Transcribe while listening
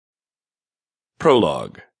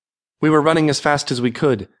Prologue. We were running as fast as we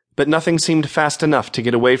could, but nothing seemed fast enough to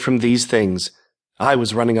get away from these things. I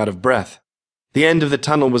was running out of breath. The end of the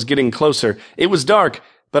tunnel was getting closer. It was dark,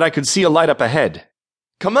 but I could see a light up ahead.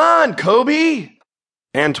 "Come on, Coby!"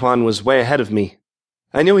 Antoine was way ahead of me.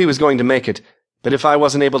 I knew he was going to make it, but if I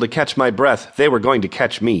wasn't able to catch my breath, they were going to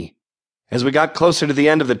catch me. As we got closer to the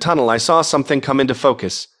end of the tunnel, I saw something come into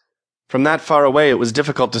focus. From that far away, it was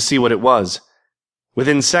difficult to see what it was.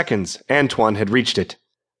 Within seconds, Antoine had reached it.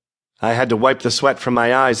 I had to wipe the sweat from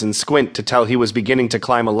my eyes and squint to tell he was beginning to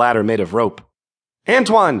climb a ladder made of rope.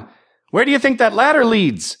 "Antoine, where do you think that ladder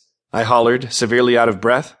leads?" I hollered, severely out of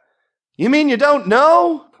breath. "You mean you don't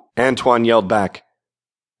know?" Antoine yelled back.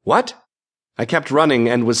 "What?" I kept running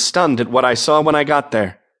and was stunned at what I saw when I got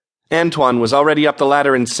there. Antoine was already up the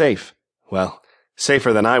ladder and safe. Well,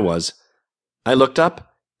 safer than I was. I looked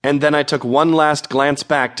up, and then I took one last glance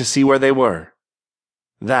back to see where they were.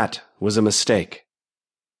 That was a mistake.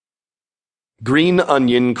 Green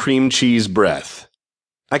onion cream cheese breath.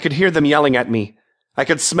 I could hear them yelling at me. I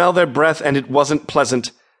could smell their breath, and it wasn't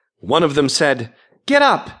pleasant. One of them said, "Get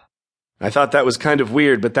up!" I thought that was kind of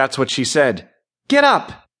weird, but that's what she said. "Get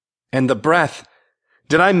up!" And the breath.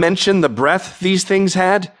 Did I mention the breath these things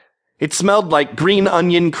had? It smelled like green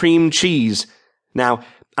onion cream cheese. Now,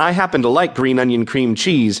 I happen to like green onion cream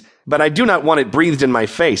cheese, but I do not want it breathed in my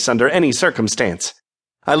face under any circumstance.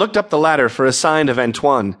 I looked up the ladder for a sign of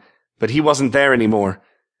Antoine, but he wasn't there anymore.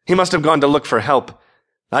 He must have gone to look for help.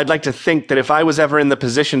 I'd like to think that if I was ever in the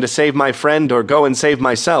position to save my friend or go and save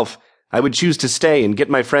myself, I would choose to stay and get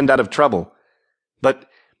my friend out of trouble. But,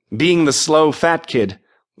 being the slow, fat kid,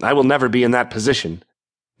 I will never be in that position.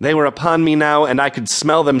 They were upon me now, and I could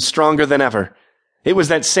smell them stronger than ever. It was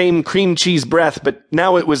that same cream cheese breath, but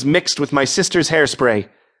now it was mixed with my sister's hairspray.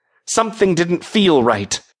 Something didn't feel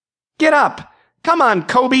right. "Get up! Come on,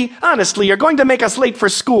 Coby! Honestly, you're going to make us late for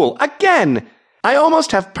school. Again! I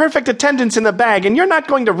almost have perfect attendance in the bag, and you're not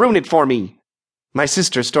going to ruin it for me." My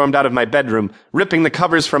sister stormed out of my bedroom, ripping the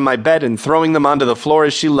covers from my bed and throwing them onto the floor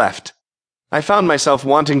as she left. I found myself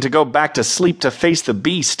wanting to go back to sleep to face the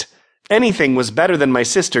beast. Anything was better than my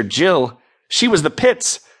sister, Jill. She was the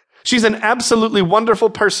pits. She's an absolutely wonderful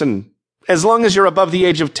person, as long as you're above the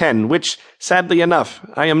age of 10, which, sadly enough,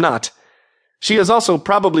 I am not. She is also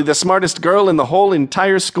probably the smartest girl in the whole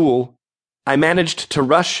entire school. I managed to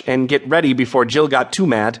rush and get ready before Jill got too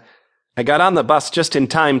mad. I got on the bus just in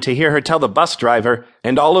time to hear her tell the bus driver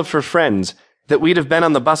and all of her friends that we'd have been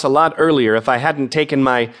on the bus a lot earlier if I hadn't taken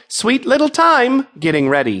my sweet little time getting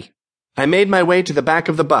ready. I made my way to the back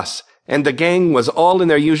of the bus, and the gang was all in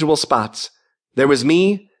their usual spots. There was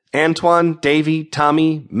me, Antoine, Davy,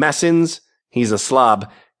 Tommy, Messins, he's a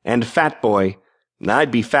slob, and Fat Boy.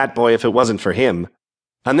 I'd be Fat Boy if it wasn't for him.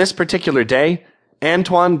 On this particular day,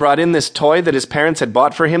 Antoine brought in this toy that his parents had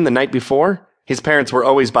bought for him the night before. His parents were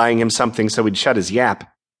always buying him something so he'd shut his yap.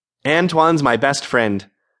 Antoine's my best friend.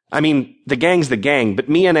 I mean, the gang's the gang, but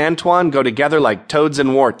me and Antoine go together like toads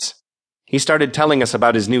and warts. He started telling us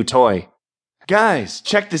about his new toy. "Guys,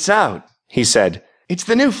 check this out," he said. "It's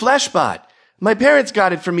the new Fleshbot. My parents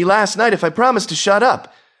got it for me last night if I promised to shut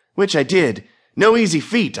up. Which I did. No easy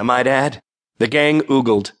feat, I might add." The gang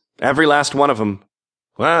oogled, every last one of them.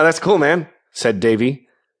 "Wow, that's cool, man," said Davy.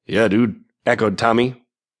 "Yeah, dude," echoed Tommy.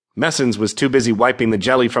 Messins was too busy wiping the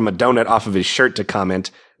jelly from a donut off of his shirt to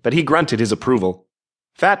comment, but he grunted his approval.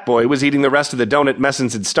 Fat Boy was eating the rest of the donut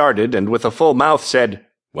Messins had started, and with a full mouth said,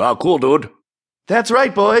 "Wow, cool, dude." "That's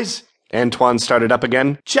right, boys." Antoine started up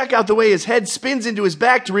again. "Check out the way his head spins into his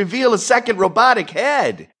back to reveal a second robotic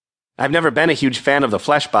head." I've never been a huge fan of the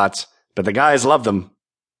Fleshbots, but the guys love them.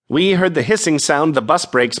 We heard the hissing sound the bus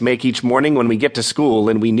brakes make each morning when we get to school,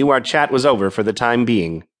 and we knew our chat was over for the time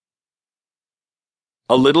being.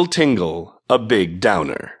 A little tingle, a big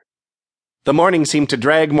downer. The morning seemed to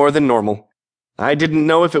drag more than normal. I didn't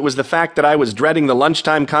know if it was the fact that I was dreading the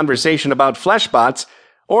lunchtime conversation about Fleshbots,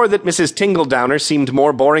 or that Mrs. Tingledowner seemed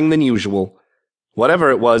more boring than usual.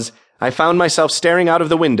 Whatever it was, I found myself staring out of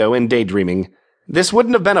the window and daydreaming. This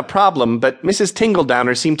wouldn't have been a problem, but Mrs.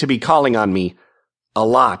 Tingledowner seemed to be calling on me. A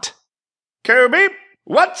lot. "Coby,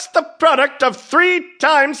 what's the product of 3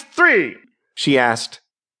 times 3? She asked.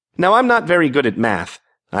 Now, I'm not very good at math.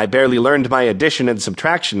 I barely learned my addition and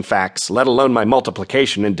subtraction facts, let alone my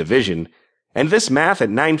multiplication and division. And this math at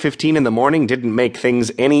 9:15 in the morning didn't make things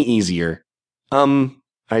any easier.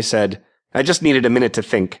 I said. I just needed a minute to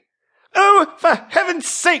think. "Oh, for heaven's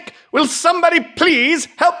sake, will somebody please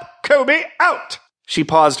help Coby out?" She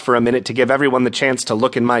paused for a minute to give everyone the chance to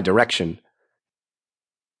look in my direction.